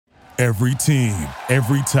Every team,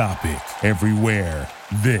 every topic, everywhere.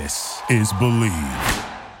 This is Bleav.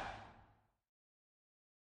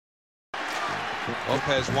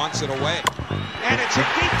 Lopez wants it away. And it's hit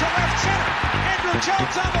deep to left center. Andrew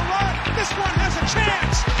Jones on the run. This one has a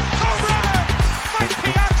chance. Home run! Mike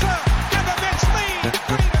Piazza and the Mets lead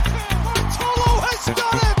 3-2. Bartolo has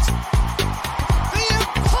done it! The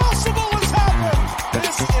impossible has happened!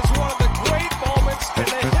 This is one of the great moments in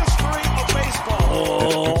the history of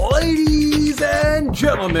baseball. Ladies and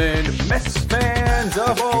gentlemen, Mets fans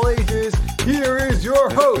of all ages, here is your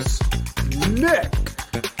host, Nick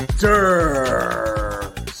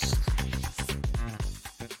Durst.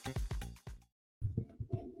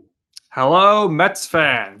 Hello, Mets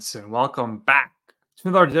fans, and welcome back to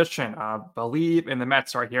another edition of Bleav in the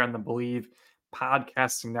Mets right here on the Bleav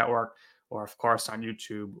Podcasting Network, or of course on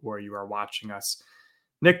YouTube where you are watching us.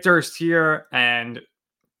 Nick Durst here, and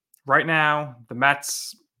right now the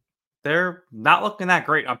Mets, they're not looking that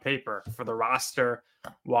great on paper for the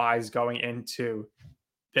roster-wise going into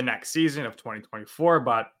the next season of 2024,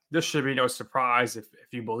 but this should be no surprise if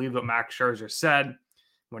you believe what Max Scherzer said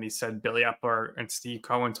when he said Billy Epler and Steve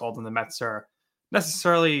Cohen told him the Mets are not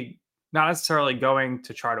necessarily going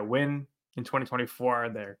to try to win in 2024.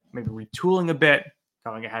 They're maybe retooling a bit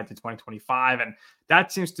going ahead to 2025, and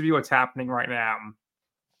that seems to be what's happening right now.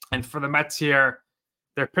 And for the Mets here,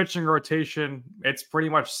 their pitching rotation, it's pretty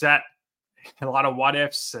much set. A lot of what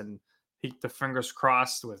ifs, and keep the fingers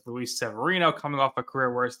crossed with Luis Severino coming off a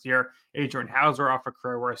career worst year, Adrian Hauser off a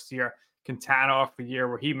career worst year, Quintana off a year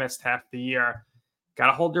where he missed half the year. Got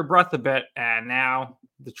to hold your breath a bit, and now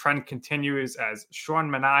the trend continues as Sean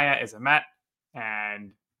Manaea is a Met,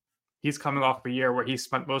 and he's coming off a year where he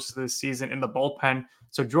spent most of the season in the bullpen.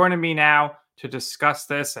 So joining me now to discuss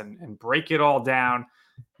this and break it all down,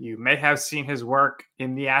 you may have seen his work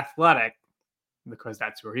in The Athletic, because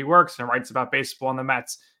that's where he works and writes about baseball in the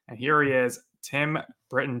Mets. And here he is, Tim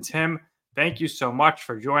Britton. Tim, thank you so much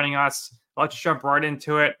for joining us. Let's jump right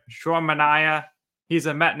into it. Sean Manaea, he's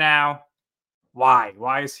a Met now. Why?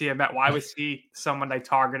 Why is he a Met? Why was he someone they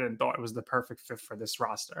targeted and thought it was the perfect fit for this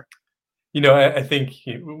roster? You know, I think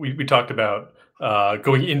we talked about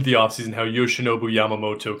going into the offseason how Yoshinobu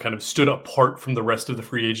Yamamoto kind of stood apart from the rest of the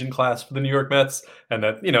free agent class for the New York Mets, and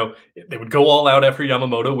that, you know, they would go all out after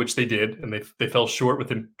Yamamoto, which they did, and they fell short with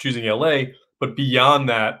him choosing LA. But beyond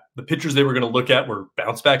that, the pitchers they were going to look at were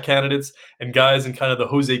bounce back candidates and guys in kind of the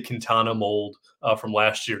Jose Quintana mold from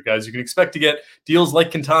last year. Guys you can expect to get deals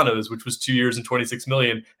like Quintana's, which was 2 years and $26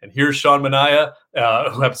 million. And here's Sean Manaea,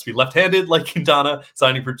 who happens to be left-handed like Quintana,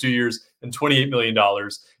 signing for 2 years and $28 million.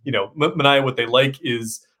 You know, Manaea, what they like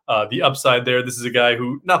is the upside there. This is a guy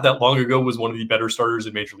who not that long ago was one of the better starters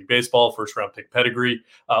in Major League Baseball, first-round pick pedigree.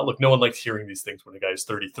 Look, no one likes hearing these things when a guy's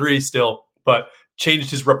 33 still, but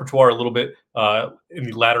changed his repertoire a little bit in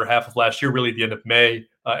the latter half of last year, really at the end of May,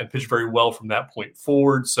 and pitched very well from that point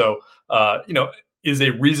forward. So, you know, is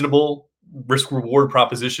a reasonable risk-reward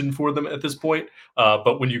proposition for them at this point.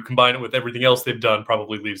 But when you combine it with everything else they've done,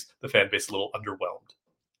 probably leaves the fan base a little underwhelmed.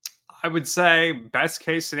 I would say best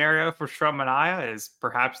case scenario for Sean Manaea is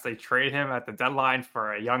perhaps they trade him at the deadline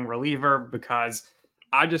for a young reliever, because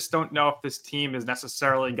I just don't know if this team is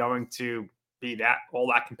necessarily going to be all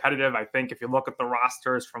that competitive. I think if you look at the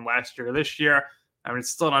rosters from last year to this year, I mean, it's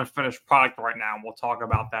still an unfinished product right now, and we'll talk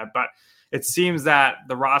about that. But it seems that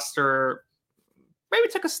the roster maybe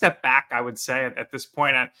took a step back, I would say, at this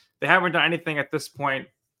point. And they haven't done anything at this point,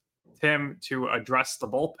 Tim, to address the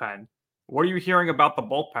bullpen. What are you hearing about the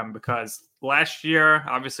bullpen? Because last year,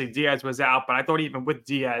 obviously, Diaz was out, but I thought even with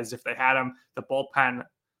Diaz, if they had him, the bullpen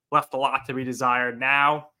left a lot to be desired.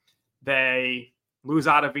 Now they lose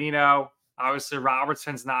Ottavino. Obviously,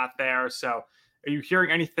 Robertson's not there. So are you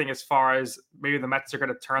hearing anything as far as maybe the Mets are going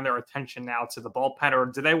to turn their attention now to the bullpen, or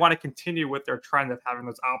do they want to continue with their trend of having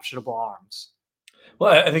those optionable arms?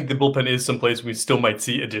 Well, I think the bullpen is someplace we still might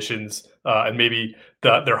see additions, and maybe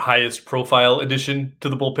their highest profile addition to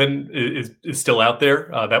the bullpen is still out there.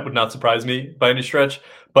 That would not surprise me by any stretch.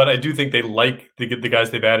 But I do think they like the guys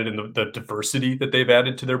they've added and the diversity that they've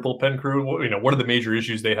added to their bullpen crew. You know, one of the major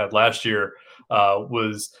issues they had last year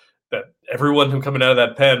was that everyone who coming out of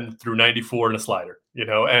that pen threw 94 in a slider, you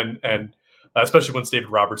know, and especially once David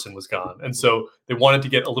Robertson was gone. And so they wanted to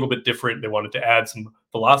get a little bit different. They wanted to add some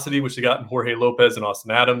velocity, which they got in Jorge Lopez and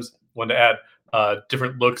Austin Adams. Wanted to add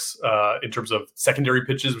different looks in terms of secondary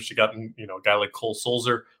pitches, which they got in, you know, a guy like Cole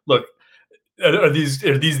Sulzer. Look, are these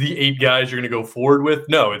the 8 guys you're going to go forward with?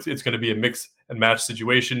 No, it's going to be a mix and match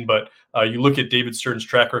situation. But you look at David Stern's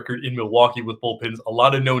track record in Milwaukee with bullpens, a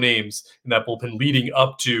lot of no names in that bullpen leading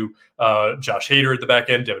up to Josh Hader at the back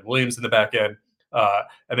end, Devin Williams in the back end.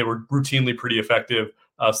 and they were routinely pretty effective.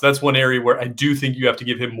 So that's one area where I do think you have to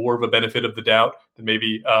give him more of a benefit of the doubt than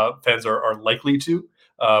maybe fans are likely to.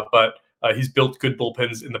 But he's built good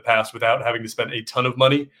bullpens in the past without having to spend a ton of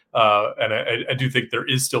money. And I do think there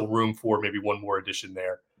is still room for maybe one more addition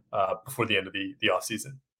there before the end of the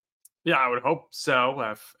offseason. Yeah, I would hope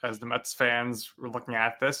so. As the Mets fans were looking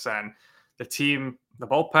at this, and the team, the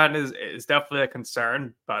bullpen is definitely a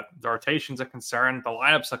concern, but the rotation's a concern. The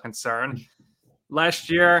lineup's a concern. Last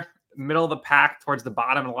year, middle of the pack towards the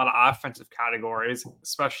bottom in a lot of offensive categories,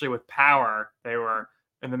 especially with power. They were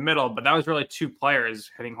in the middle, but that was really two players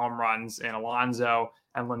hitting home runs in Alonso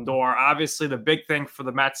and Lindor. Obviously, the big thing for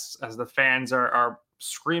the Mets, as the fans are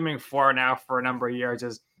screaming for now for a number of years,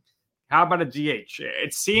 is how about a DH?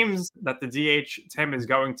 It seems that the DH, Tim, is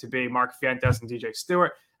going to be Mark Fuentes and DJ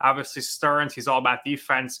Stewart. Obviously, Stearns, he's all about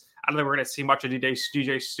defense. I don't think we're going to see much of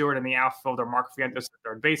DJ Stewart in the outfield or Mark Fuentes at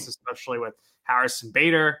third base, especially with Harrison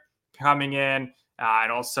Bader coming in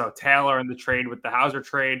and also Taylor in the trade with the Hauser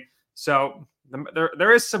trade. So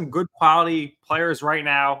there is some good quality players right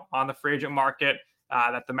now on the free agent market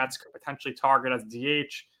that the Mets could potentially target as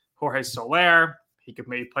DH. Jorge Soler, he could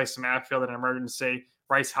maybe play some outfield in an emergency.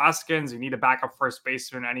 Bryce Hoskins, you need a backup first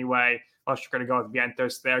baseman anyway, unless you're going to go with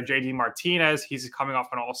Vientos there. JD Martinez, he's coming off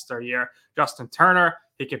an all-star year. Justin Turner,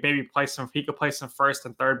 he could play some first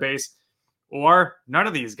and third base, or none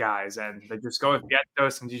of these guys, and they just go with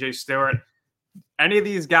Vientos and DJ Stewart. Any of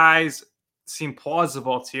these guys seem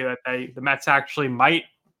plausible to you that the Mets actually might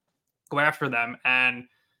go after them, and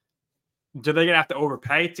do they going to have to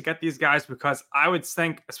overpay to get these guys? Because I would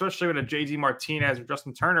think, especially with a JD Martinez or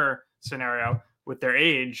Justin Turner scenario, with their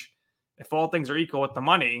age, if all things are equal with the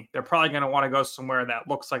money, they're probably going to want to go somewhere that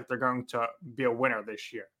looks like they're going to be a winner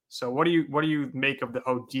this year. So what do you make of the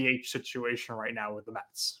whole DH situation right now with the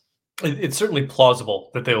Mets? It's certainly plausible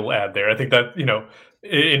that they will add there. I think that,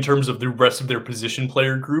 in terms of the rest of their position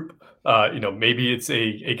player group, maybe it's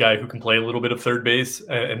a guy who can play a little bit of third base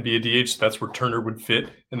and be a DH. So that's where Turner would fit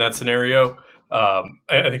in that scenario. I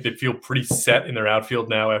think they feel pretty set in their outfield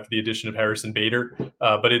now after the addition of Harrison Bader.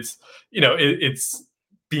 But it's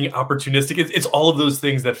being opportunistic. It's all of those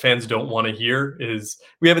things that fans don't want to hear. Is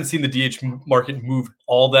we haven't seen the DH market move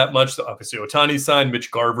all that much. So obviously, Ohtani signed, Mitch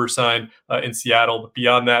Garver signed in Seattle. But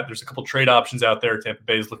beyond that, there's a couple trade options out there. Tampa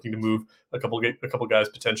Bay is looking to move a couple guys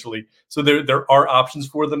potentially. So there are options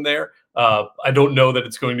for them there. I don't know that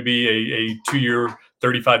it's going to be a 2-year,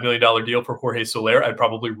 $35 million deal for Jorge Soler. I'd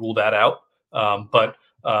probably rule that out. But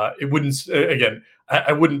it wouldn't. Again,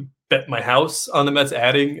 I wouldn't bet my house on the Mets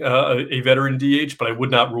adding a veteran DH, but I would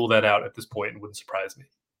not rule that out at this point. It wouldn't surprise me.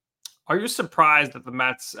 Are you surprised that the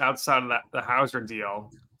Mets, outside of the Hauser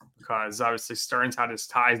deal, because obviously Stearns had his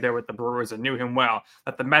ties there with the Brewers and knew him well,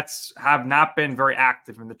 that the Mets have not been very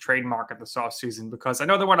active in the trade market this offseason? Because I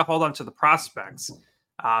know they want to hold on to the prospects,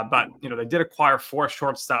 but they did acquire 4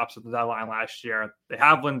 shortstops at the deadline last year. They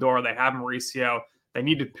have Lindor, they have Mauricio, they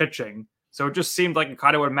needed pitching. So it just seemed like it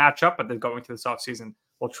kind of would match up at the going to this offseason.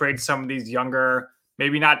 We'll trade some of these younger,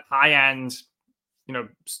 maybe not high-end,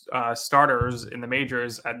 starters in the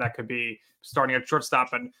majors, and that could be starting at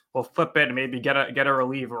shortstop, and we'll flip it and maybe get a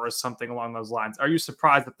reliever or something along those lines. Are you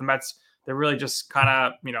surprised that the Mets, they're really just kind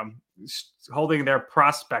of, holding their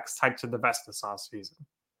prospects tight to the vest this offseason?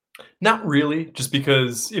 Not really, just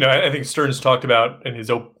because, I think Stearns talked about in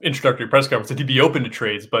his introductory press conference that he'd be open to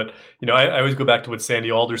trades. But, I always go back to what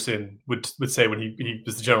Sandy Alderson would say when he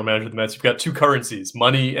was the general manager of the Mets. You've got 2 currencies,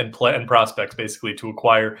 money and prospects, basically, to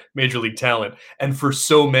acquire major league talent. And for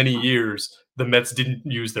so many years, the Mets didn't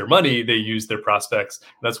use their money, they used their prospects. And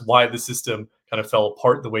that's why the system kind of fell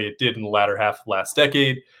apart the way it did in the latter half of last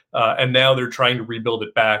decade. And now they're trying to rebuild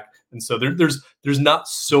it back. And so there's not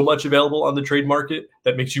so much available on the trade market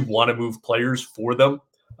that makes you want to move players for them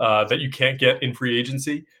that you can't get in free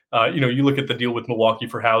agency. You look at the deal with Milwaukee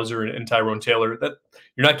for Hauser and Tyrone Taylor, that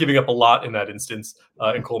you're not giving up a lot in that instance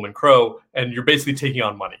in Coleman Crow, and you're basically taking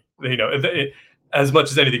on money. As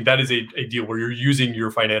much as anything, that is a deal where you're using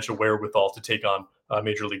your financial wherewithal to take on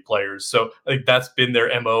major league players. So I think that's been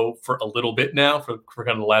their MO for a little bit now, for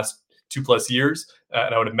kind of the last 2+ years,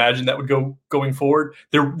 and I would imagine that would going forward.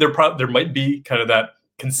 There might be kind of that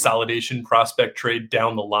consolidation prospect trade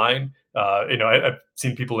down the line. I've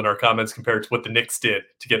seen people in our comments compare it to what the Knicks did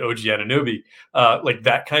to get OG Anunoby, like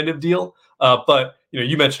that kind of deal. But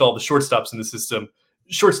you mentioned all the shortstops in the system.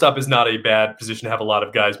 Shortstop is not a bad position to have a lot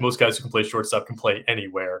of guys. Most guys who can play shortstop can play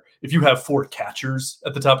anywhere. If you have 4 catchers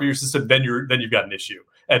at the top of your system, then you've got an issue,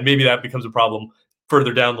 and maybe that becomes a problem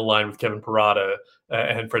further down the line with Kevin Parada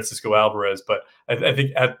and Francisco Alvarez. But I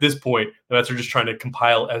think at this point, the Mets are just trying to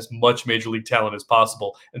compile as much major league talent as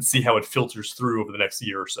possible and see how it filters through over the next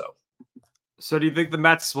year or so. So do you think the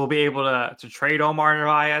Mets will be able to trade Omar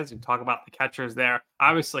Narvaez? You talk about the catchers there.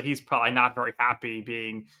 Obviously, he's probably not very happy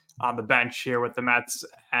being on the bench here with the Mets.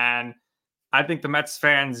 And I think the Mets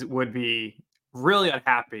fans would be really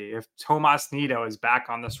unhappy if Tomas Nido is back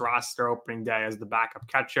on this roster opening day as the backup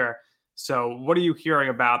catcher. So what are you hearing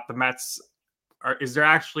about the Mets? Or is there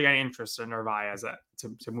actually any interest in Narvaez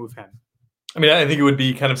to move him? I mean, I think it would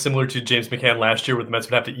be kind of similar to James McCann last year, where the Mets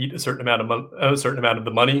would have to eat a certain amount of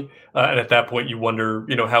the money, and at that point, you wonder,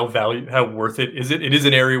 how worth it is it? It is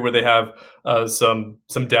an area where they have some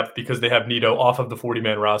depth because they have Nido off of the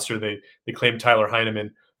 40-man roster. They claimed Tyler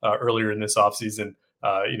Heineman earlier in this offseason.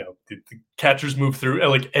 The catchers move through.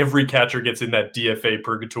 Like every catcher gets in that DFA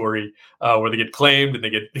purgatory where they get claimed and they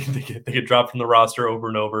get dropped from the roster over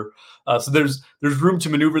and over. So there's room to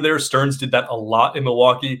maneuver there. Stearns did that a lot in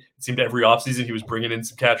Milwaukee. It seemed every offseason he was bringing in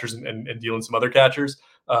some catchers and dealing some other catchers.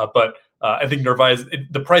 But I think Narvaez,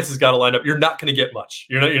 the price has got to line up. You're not going to get much.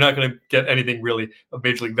 You're not going to get anything really of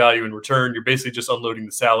major league value in return. You're basically just unloading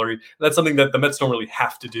the salary. And that's something that the Mets don't really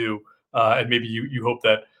have to do. And maybe you hope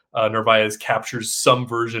that Narvaez captures some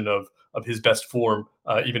version of his best form,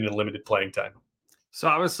 even in limited playing time. So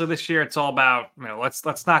obviously this year it's all about,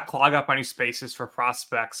 let's not clog up any spaces for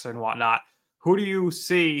prospects and whatnot. Who do you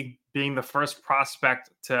see being the first prospect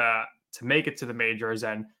to make it to the majors,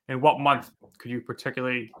 and in what month could you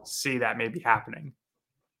particularly see that maybe happening?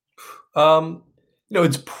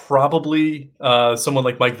 It's probably someone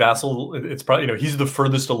like Mike Vassell. It's probably, he's the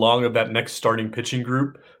furthest along of that next starting pitching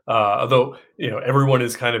group. Although, everyone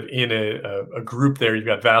is kind of in a group there. You've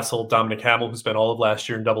got Vassell, Dominic Hamill, who spent all of last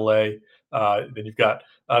year in Double-A. Then you've got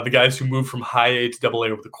the guys who moved from High A to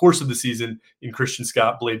Double-A over the course of the season in Christian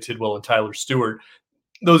Scott, Bleav Tidwell, and Tyler Stewart.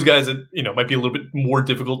 Those guys that, might be a little bit more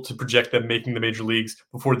difficult to project them making the major leagues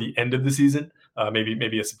before the end of the season,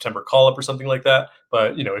 maybe a September call-up or something like that.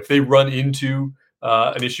 But, if they run into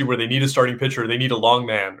an issue where they need a starting pitcher, they need a long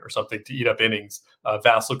man or something to eat up innings,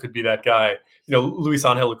 Vassell could be that guy. Luis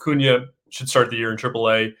Angel Acuna should start the year in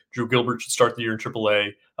AAA. Drew Gilbert should start the year in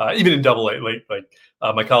AAA. Even in Double-A, like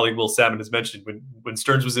my colleague Will Salmon has mentioned, when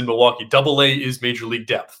Stearns was in Milwaukee, Double-A is major league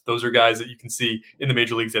depth. Those are guys that you can see in the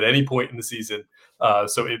major leagues at any point in the season.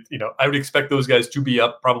 So I would expect those guys to be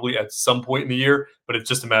up probably at some point in the year, but it's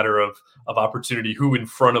just a matter of opportunity. Who in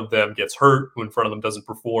front of them gets hurt, who in front of them doesn't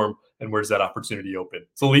perform, and where's that opportunity open?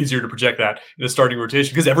 It's a little easier to project that in a starting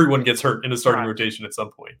rotation because everyone gets hurt in a starting rotation at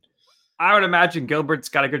some point. I would imagine Gilbert's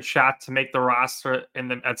got a good shot to make the roster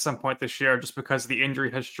at some point this year, just because of the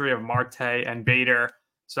injury history of Marte and Bader.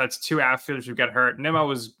 So that's two outfielders who get hurt. Nimmo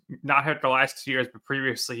was not hurt the last 2 years, but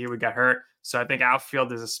previously he would get hurt. So I think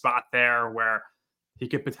outfield is a spot there where he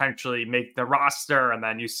could potentially make the roster. And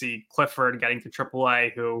then you see Clifford getting to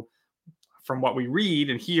AAA, who, from what we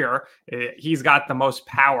read and hear, he's got the most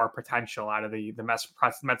power potential out of the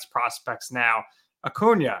Mets prospects now.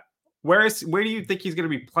 Acuna, where do you think he's going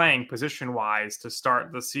to be playing position-wise to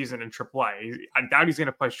start the season in AAA? I doubt he's going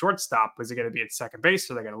to play shortstop. Is he going to be at second base?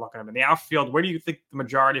 Or they're going to look at him in the outfield? Where do you think the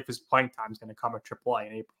majority of his playing time is going to come at AAA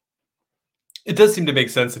in April? It does seem to make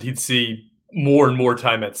sense that he'd see more and more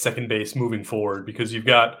time at second base moving forward, because you've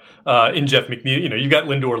got in Jeff McNeil, you've got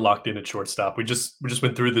Lindor locked in at shortstop. We just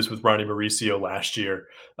went through this with Ronnie Mauricio last year,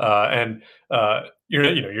 and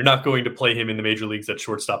you're not going to play him in the major leagues at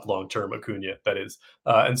shortstop long term, Acuna, that is,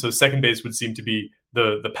 and so second base would seem to be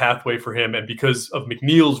the pathway for him. And because of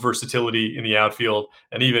McNeil's versatility in the outfield,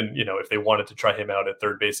 and even if they wanted to try him out at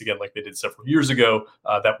third base again like they did several years ago,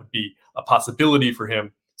 that would be a possibility for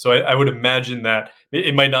him. So I would imagine that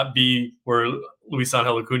it might not be where Luis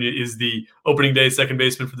Angel Acuna is the opening day second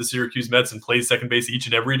baseman for the Syracuse Mets and plays second base each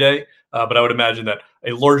and every day. But I would imagine that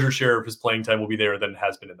a larger share of his playing time will be there than it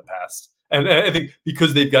has been in the past. And I think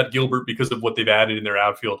because they've got Gilbert, because of what they've added in their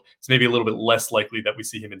outfield, it's maybe a little bit less likely that we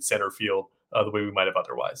see him in center field the way we might have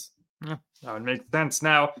otherwise. Yeah, that would make sense.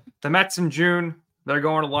 Now, the Mets in June, they're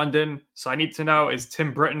going to London. So I need to know, is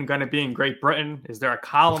Tim Britton going to be in Great Britain? Is there a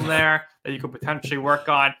column there that you could potentially work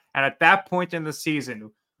on? And at that point in the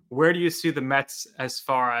season, where do you see the Mets as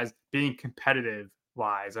far as being competitive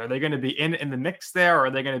wise? Are they going to be in the mix there, or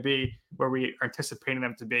are they going to be where we are anticipating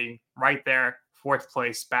them to be, right there, fourth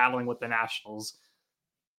place, battling with the Nationals?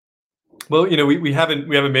 Well, we haven't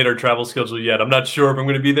made our travel schedule yet. I'm not sure if I'm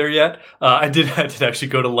going to be there yet. I did actually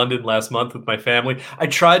go to London last month with my family. I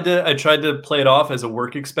tried to play it off as a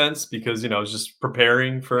work expense because I was just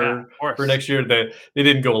preparing for next year. They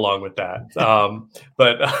didn't go along with that.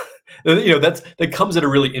 But that comes at a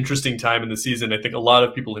really interesting time in the season. I think a lot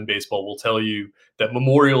of people in baseball will tell you that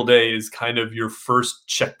Memorial Day is kind of your first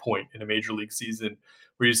checkpoint in a major league season,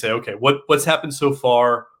 where you say, okay, what's happened so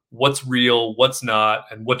far? What's real, what's not,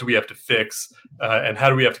 and what do we have to fix, and how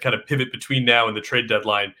do we have to kind of pivot between now and the trade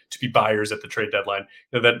deadline to be buyers at the trade deadline?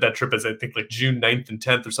 That trip is, I think, like June 9th and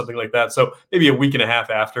 10th or something like that. So maybe a week and a half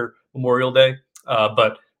after Memorial Day.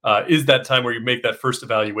 But is that time where you make that first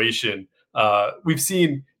evaluation? We've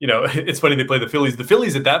seen, it's funny they play the Phillies. The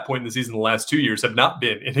Phillies at that point in the season, the last 2 years, have not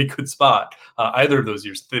been in a good spot either of those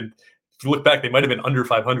years. If you look back, they might have been under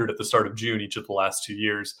 500 at the start of June each of the last 2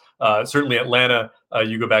 years. Certainly Atlanta,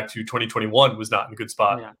 you go back to 2021, was not in a good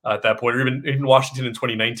spot at that point, or even Washington in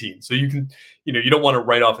 2019. So you can, you don't want to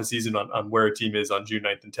write off a season on where a team is on June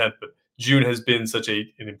 9th and 10th, but June has been such an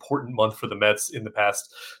important month for the Mets in the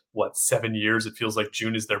past, 7 years. It feels like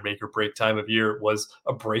June is their make or break time of year. It was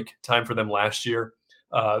a break time for them last year.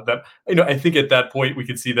 I think at that point we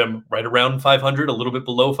could see them right around 500, a little bit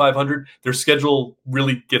below 500. Their schedule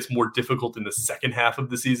really gets more difficult in the second half of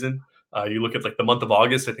the season. You look at like the month of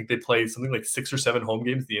August, I think they play something like 6 or 7 home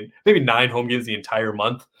games, maybe 9 home games the entire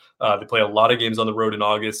month. They play a lot of games on the road in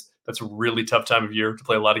August. That's a really tough time of year to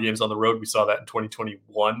play a lot of games on the road. We saw that in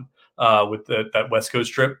 2021 with that West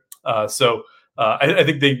Coast trip. I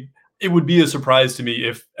think it would be a surprise to me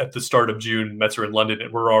if at the start of June, Mets are in London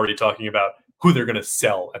and we're already talking about who they're going to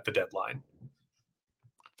sell at the deadline.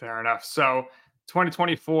 Fair enough. So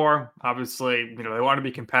 2024, obviously, they want to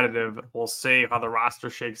be competitive. We'll see how the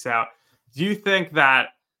roster shakes out. Do you think that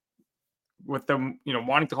with them,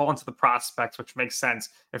 wanting to hold onto the prospects, which makes sense,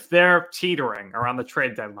 if they're teetering around the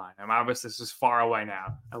trade deadline, and obviously this is far away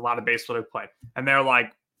now, a lot of baseball they've played, and they're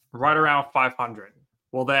like right around 500,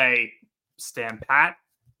 will they stand pat?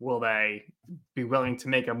 Will they be willing to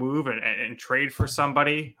make a move and trade for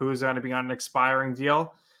somebody who's going to be on an expiring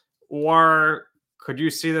deal? Or could you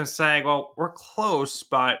see them saying, well, we're close,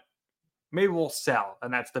 but maybe we'll sell,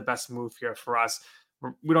 and that's the best move here for us?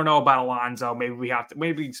 We don't know about Alonso. Maybe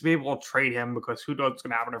we'll trade him because who knows what's going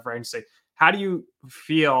to happen in free agency. How do you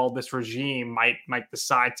feel this regime might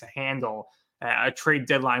decide to handle a trade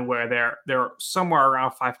deadline where they're somewhere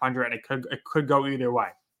around 500 and it could go either way?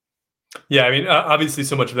 Yeah, I mean, obviously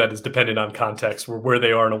so much of that is dependent on context, where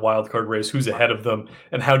they are in a wild card race, who's ahead of them,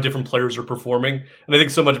 and how different players are performing. And I think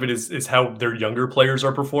so much of it is how their younger players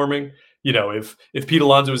are performing. If Pete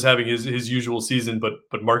Alonso is having his usual season, but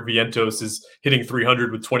Mark Vientos is hitting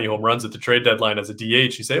 300 with 20 home runs at the trade deadline as a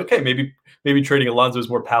DH, you say, okay, maybe trading Alonso is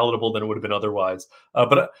more palatable than it would have been otherwise.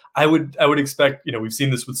 But I would expect, we've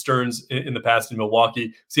seen this with Stearns in the past in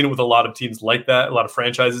Milwaukee, seen it with a lot of teams like that, a lot of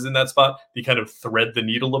franchises in that spot. They kind of thread the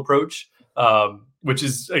needle approach, which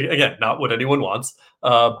is, again, not what anyone wants,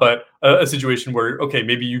 but a situation where, okay,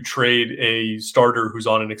 maybe you trade a starter who's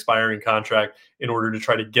on an expiring contract in order to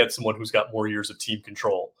try to get someone who's got more years of team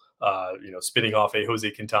control, spinning off a Jose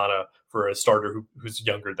Quintana for a starter who's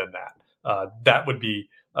younger than that. That would be,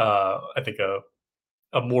 I think,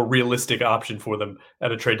 a more realistic option for them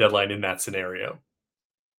at a trade deadline in that scenario.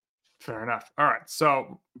 Fair enough. All right.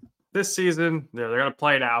 So this season, they're going to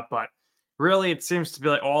play it out, but really it seems to be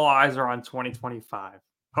like all eyes are on 2025.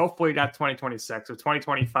 Hopefully not 2026. So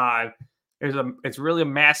 2025 it's really a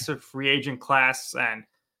massive free agent class. And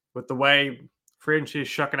with the way free agency is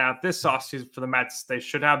shucking out this offseason for the Mets, they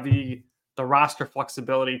should have the roster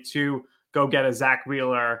flexibility to go get a Zach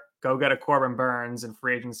Wheeler, go get a Corbin Burns in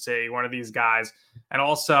free agency, one of these guys. And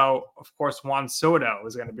also, of course, Juan Soto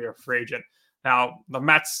is going to be a free agent. Now, the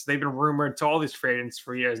Mets, they've been rumored to all these free agents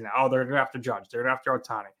for years now. Oh, they're going to have to Judge. They're going to have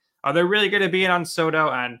to Ohtani. Are they really going to be in on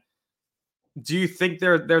Soto? And do you think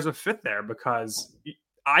there's a fit there? Because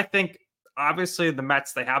I think, obviously, the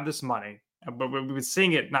Mets, they have this money. But we've been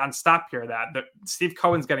seeing it nonstop here that Steve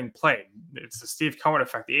Cohen's getting played. It's the Steve Cohen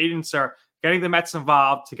effect. The agents are getting the Mets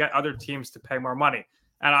involved to get other teams to pay more money.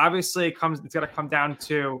 And obviously, it's going to come down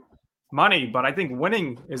to money. But I think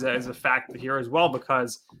winning is a factor here as well,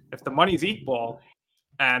 because if the money's equal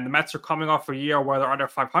and the Mets are coming off a year where they're under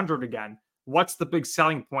 500 again, what's the big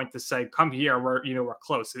selling point to say, come here, we're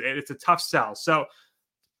close? It's a tough sell. So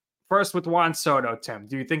first with Juan Soto, Tim,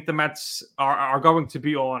 do you think the Mets are going to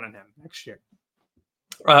be all in on him next year?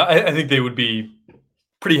 I think they would be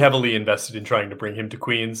pretty heavily invested in trying to bring him to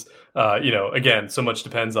Queens. Again, so much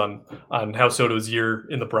depends on how Soto's year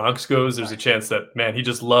in the Bronx goes. There's a chance that, man, he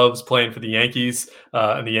just loves playing for the Yankees,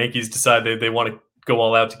 and the Yankees decide they want to go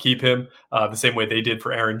all out to keep him the same way they did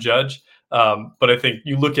for Aaron Judge. But I think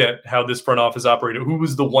you look at how this front office operated. Who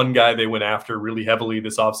was the one guy they went after really heavily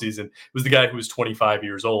this offseason? It was the guy who was 25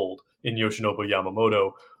 years old in Yoshinobu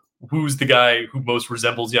Yamamoto. Who's the guy who most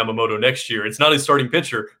resembles Yamamoto next year? It's not his starting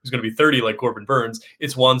pitcher who's going to be 30 like Corbin Burns.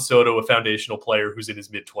 It's Juan Soto, a foundational player who's in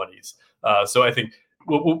his mid-20s. So I think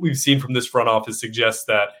what we've seen from this front office suggests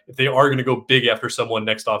that if they are going to go big after someone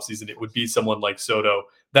next offseason, it would be someone like Soto.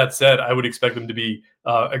 That said, I would expect them to be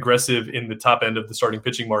aggressive in the top end of the starting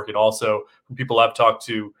pitching market. Also, from people I've talked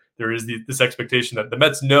to, there is this expectation that the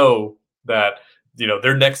Mets know that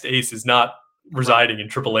their next ace is not residing in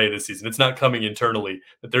AAA this season. It's not coming internally,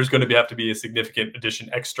 that there's going to have to be a significant addition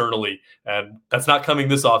externally. And that's not coming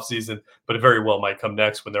this offseason, but it very well might come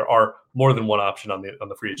next when there are more than one option on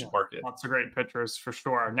the free agent market. Lots of great pitchers for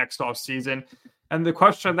sure next offseason. And the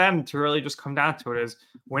question then to really just come down to it is,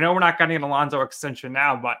 we know we're not getting an Alonso extension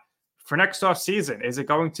now, but for next offseason, is it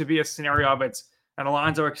going to be a scenario of it's an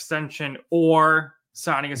Alonso extension or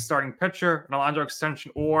signing a starting pitcher, an Alonso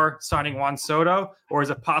extension, or signing Juan Soto? Or is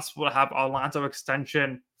it possible to have Alonso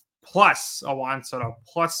extension plus a Juan Soto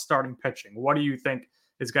plus starting pitching? What do you think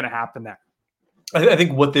is going to happen there? I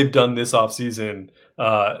think what they've done this offseason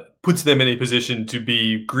puts them in a position to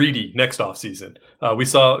be greedy next offseason. We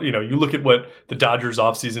saw, you look at what the Dodgers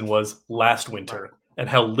offseason was last winter and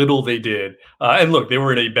how little they did. And look, they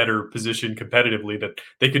were in a better position competitively that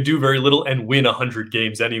they could do very little and win 100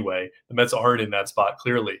 games anyway. The Mets aren't in that spot,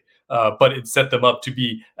 clearly. But it set them up to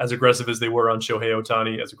be as aggressive as they were on Shohei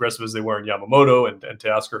Ohtani, as aggressive as they were in Yamamoto and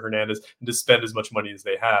Teoscar Hernandez, and to spend as much money as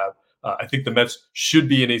they have. I think the Mets should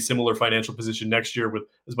be in a similar financial position next year with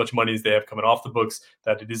as much money as they have coming off the books,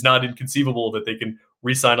 that it is not inconceivable that they can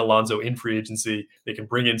re-sign Alonso in free agency. They can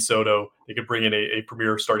bring in Soto. They can bring in a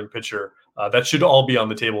premier starting pitcher. That should all be on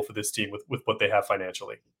the table for this team with what they have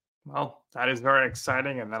financially. Well, that is very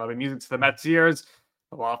exciting, and that'll be music to the Mets' ears.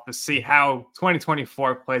 We'll have to see how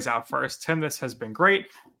 2024 plays out first. Tim, this has been great.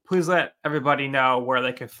 Please let everybody know where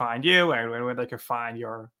they can find you and where they can find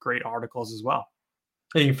your great articles as well.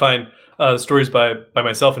 You can find stories by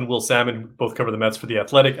myself and Will Salmon, who both cover the Mets for The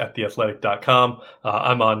Athletic at theathletic.com.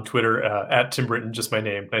 I'm on Twitter at Tim Britton, just my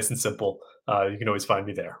name, nice and simple. You can always find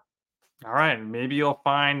me there. All right. Maybe you'll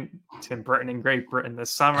find Tim Britton in Great Britain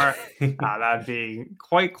this summer. That'd be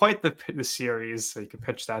quite the series. So you can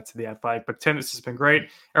pitch that to The Athletic. But Tim, this has been great.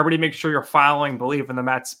 Everybody make sure you're following Bleav in the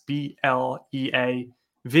Mets,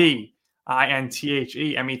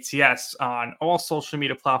 BLEAVINTHEMETS on all social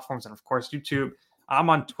media platforms and, of course, YouTube. I'm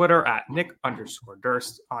on Twitter at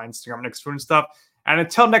Nick_Durst, on Instagram, Nick's Food and Stuff. And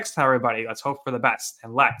until next time, everybody, let's hope for the best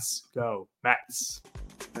and let's go Mets.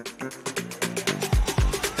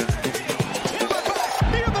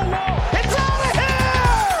 It's out of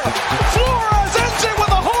here! Flores ends it with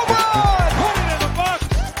a home run! Put it in the books,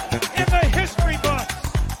 in the history books.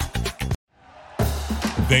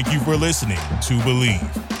 Thank you for listening to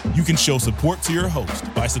Bleav. You can show support to your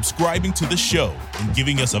host by subscribing to the show and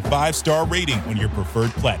giving us a 5-star rating on your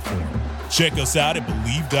preferred platform. Check us out at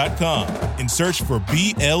Bleav.com and search for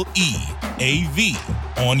BLEAV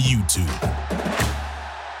on YouTube.